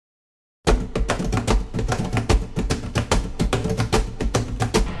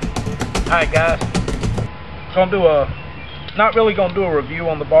Alright guys, not really gonna do a review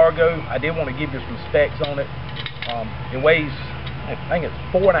on the Vargo. I did want to give you some specs on it. It weighs, I think it's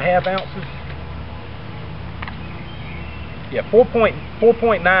 4.5 ounces. Yeah,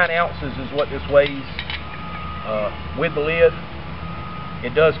 4.9 ounces is what this weighs with the lid.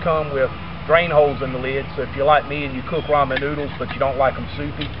 It does come with drain holes in the lid, so if you're like me and you cook ramen noodles but you don't like them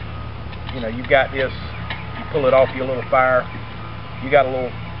soupy, you know, you've got this, you pull it off your little fire, you got a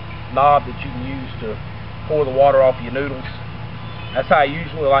little knob that you can use to pour the water off your noodles. That's how I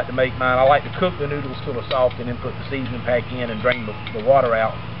usually like to make mine. I like to cook the noodles till they're soft and then put the seasoning pack in and drain the water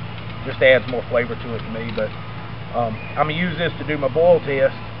out. Just adds more flavor to it to me. But I'm going to use this to do my boil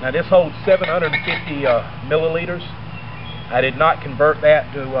test. Now this holds 750 milliliters. I did not convert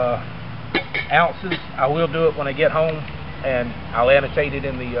that to ounces. I will do it when I get home, and I'll annotate it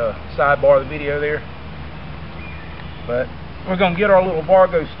in the sidebar of the video there. But we're going to get our little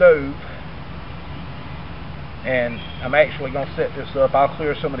Vargo stove, and I'm actually going to set this up. I'll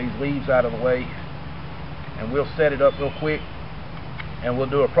clear some of these leaves out of the way, and we'll set it up real quick, and we'll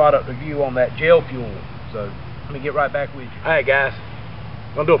do a product review on that gel fuel. So let me get right back with you. Alright guys,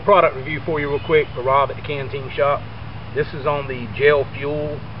 I'm going to do a product review for you real quick for Rob at the Canteen Shop. This is on the gel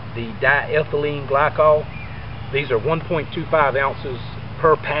fuel, the diethylene glycol. These are 1.25 ounces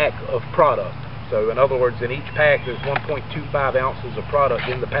per pack of product. So in other words, in each pack there's 1.25 ounces of product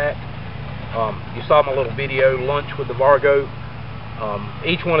in the pack. You saw my little video, Lunch with the Vargo.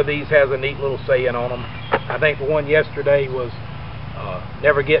 Each one of these has a neat little saying on them. I think the one yesterday was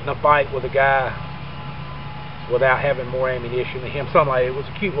never get in a fight with a guy without having more ammunition than him. Something like that. It was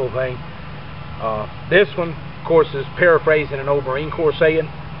a cute little thing. This one, of course, is paraphrasing an old Marine Corps saying,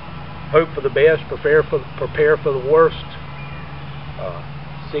 hope for the best, prepare for the worst.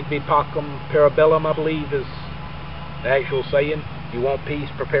 Sigvi pacem parabellum, I believe, is the actual saying. If you want peace,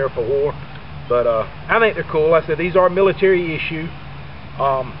 prepare for war. But I think they're cool. Like I said, these are military issue.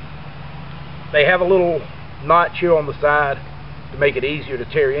 They have a little notch here on the side to make it easier to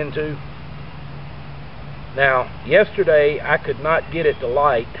tear into. Now, yesterday I could not get it to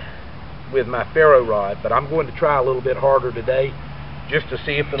light with my ferro rod, but I'm going to try a little bit harder today just to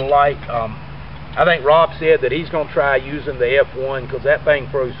see if it'll light. I think Rob said that he's going to try using the F1 because that thing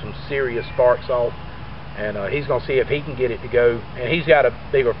throws some serious sparks off, and he's going to see if he can get it to go. And he's got a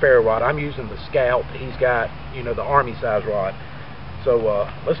bigger ferro rod. I'm using the Scout. He's got, you know, the Army size rod. So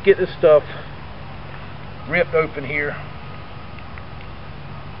let's get this stuff ripped open here.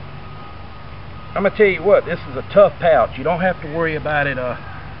 I'm going to tell you what, this is a tough pouch. You don't have to worry about it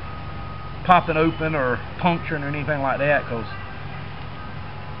popping open or puncturing or anything like that, because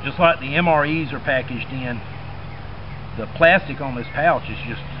just like the MREs are packaged in, the plastic on this pouch is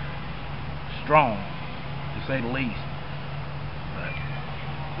just strong, to say the least. But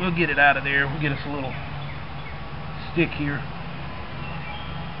we'll get it out of there. We'll get us a little stick here.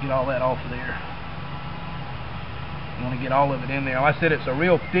 Get all that off of there. You want to get all of it in there. Like I said, it's a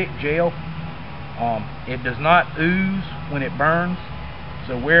real thick gel. It does not ooze when it burns,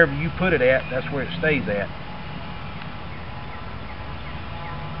 so wherever you put it at, that's where it stays at.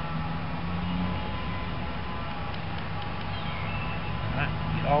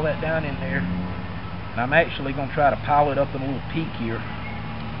 All that down in there, and I'm actually going to try to pile it up in a little peak here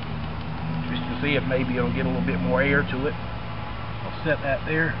just to see if maybe it'll get a little bit more air to it. I'll set that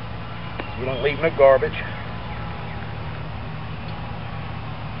there so we don't leave no garbage.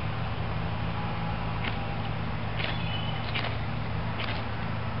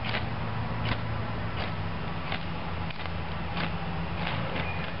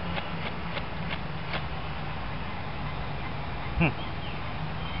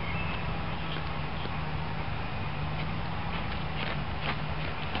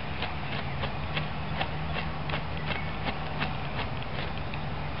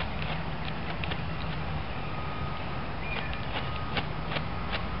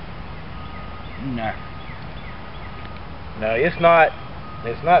 No, it's not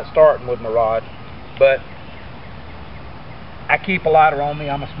starting with my rod, but I keep a lighter on me.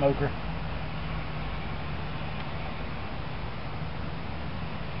 I'm a smoker.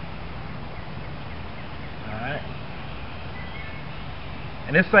 Alright.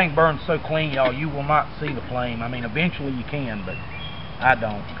 And this thing burns so clean, y'all, you will not see the flame. I mean, eventually you can, but I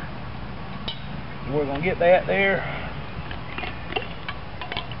don't. So we're going to get that there.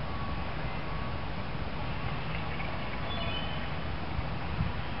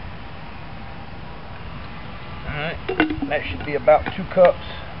 That should be about 2 cups.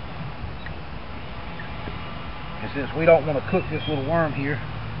 And since we don't want to cook this little worm here,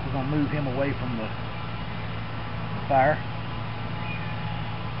 we're going to move him away from the fire.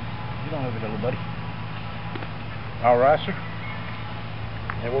 Get on over there, little buddy. Alright, sir.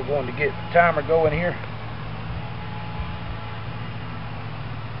 And we're going to get the timer going here.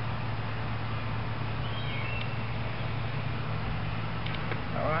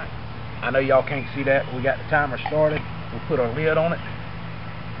 Alright. I know y'all can't see that, but we got the timer started. We'll put our lid on it.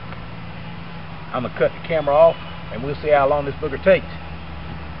 I'm going to cut the camera off, and we'll see how long this booger takes.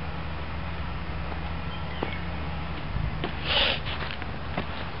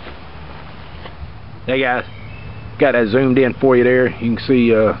 Hey guys, got that zoomed in for you there. You can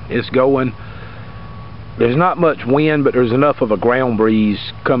see it's going. There's not much wind, but there's enough of a ground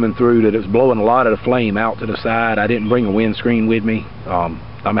breeze coming through that it's blowing a lot of the flame out to the side. I didn't bring a windscreen with me. I'm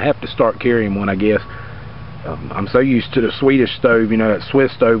going to have to start carrying one, I guess. I'm so used to the Swedish stove, you know, that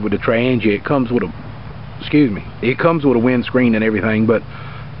Swiss stove with the Triangia. It comes with a, it comes with a windscreen and everything, but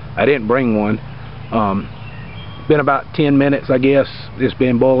I didn't bring one. Been about 10 minutes, I guess. It's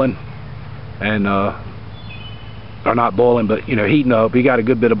been boiling, and or not boiling, but you know, heating up. You got a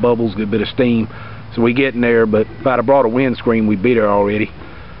good bit of bubbles, good bit of steam. So we getting there, but if I'd have brought a windscreen, we'd be there already.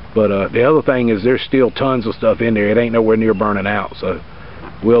 But the other thing is there's still tons of stuff in there. It ain't nowhere near burning out. So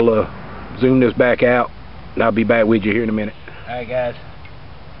we'll zoom this back out, and I'll be back with you here in a minute. Alright guys,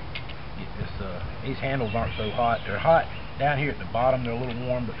 get this, these handles aren't so hot. They're hot down here at the bottom. They're a little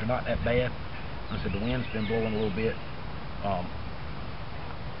warm, but they're not that bad. Like I said, the wind's been blowing a little bit.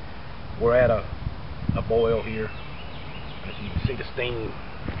 We're at a boil here. As you can see the steam,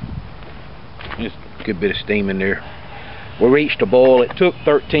 just a good bit of steam in there. We reached a boil. It took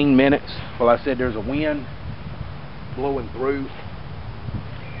 13 minutes. Well, I said there's a wind blowing through.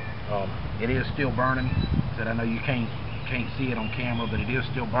 It is still burning. Said I know you can't see it on camera, but it is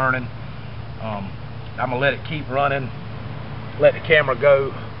still burning. I'm gonna let it keep running. Let the camera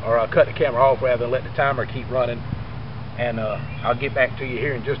go, or I'll cut the camera off rather than let the timer keep running. And I'll get back to you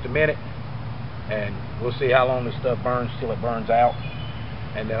here in just a minute, and we'll see how long this stuff burns till it burns out,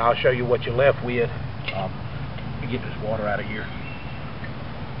 and then I'll show you what you're left with. Let me get this water out of here.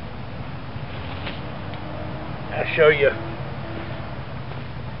 I'll show you.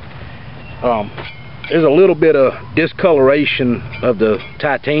 There's a little bit of discoloration of the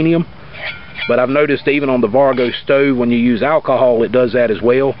titanium, but I've noticed even on the Vargo stove, when you use alcohol, it does that as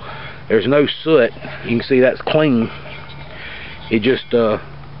well. There's no soot. You can see that's clean. It just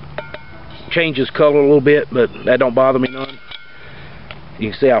changes color a little bit, but that don't bother me none. You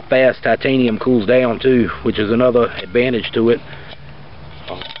can see how fast titanium cools down too, which is another advantage to it.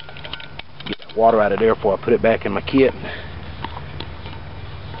 Get that water out of there before I put it back in my kit.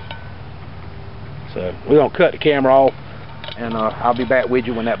 So we're gonna cut the camera off, and I'll be back with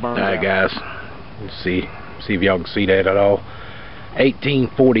you when that burns out. Alright guys, let's see if y'all can see that at all.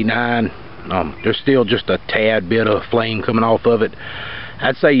 1849. There's still just a tad bit of flame coming off of it.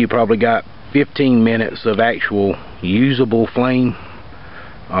 I'd say you probably got 15 minutes of actual usable flame.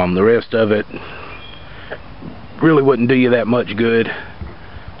 The rest of it really wouldn't do you that much good.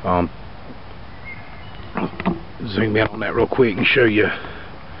 Zoom in on that real quick and show you.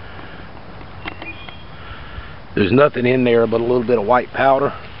 There's nothing in there but a little bit of white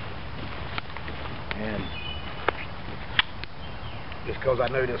powder. And just because I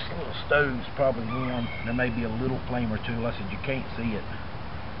know this little stove's probably warm, there may be a little flame or two. Like I said, you can't see it.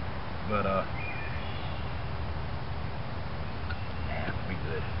 But that'll be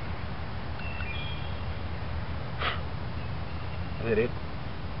good. Look at it.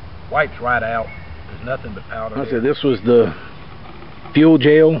 Wipes right out. There's nothing but powder. Like I said, this was the fuel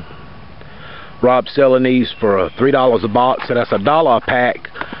gel. Rob's selling these for $3 a box, so that's $1 a pack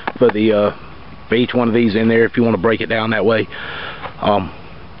for the for each one of these in there if you want to break it down that way.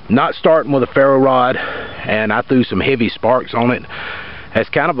 Not starting with a ferro rod, and I threw some heavy sparks on it. That's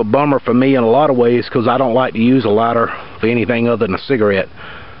kind of a bummer for me in a lot of ways, because I don't like to use a lighter for anything other than a cigarette.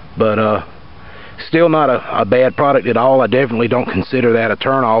 But still not a bad product at all. I definitely don't consider that a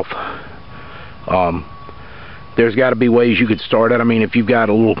turn-off. There's got to be ways you could start it. I mean, if you've got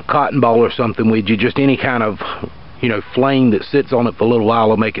a little cotton ball or something with you, just any kind of, you know, flame that sits on it for a little while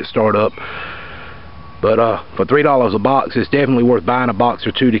will make it start up. But for $3 a box, it's definitely worth buying a box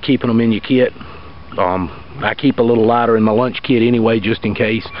or two to keeping them in your kit. I keep a little lighter in my lunch kit anyway, just in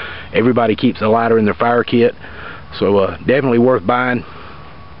case. Everybody keeps a lighter in their fire kit, so definitely worth buying.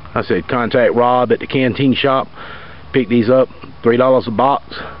 I said contact Rob at the canteen shop. Pick these up, $3 a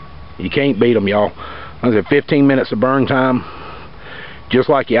box. You can't beat them, y'all. I said 15 minutes of burn time, just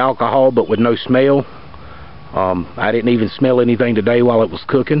like your alcohol, but with no smell. I didn't even smell anything today while it was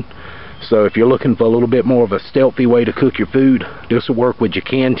cooking. So if you're looking for a little bit more of a stealthy way to cook your food, this will work with your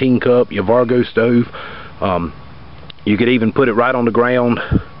canteen cup, your Vargo stove. You could even put it right on the ground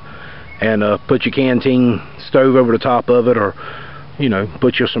and put your canteen stove over the top of it, or you know,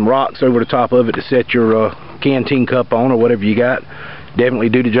 put some rocks over the top of it to set your canteen cup on, or whatever you got. Definitely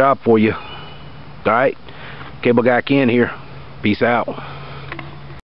do the job for you. Alright, Cable Guy Ken here. Peace out.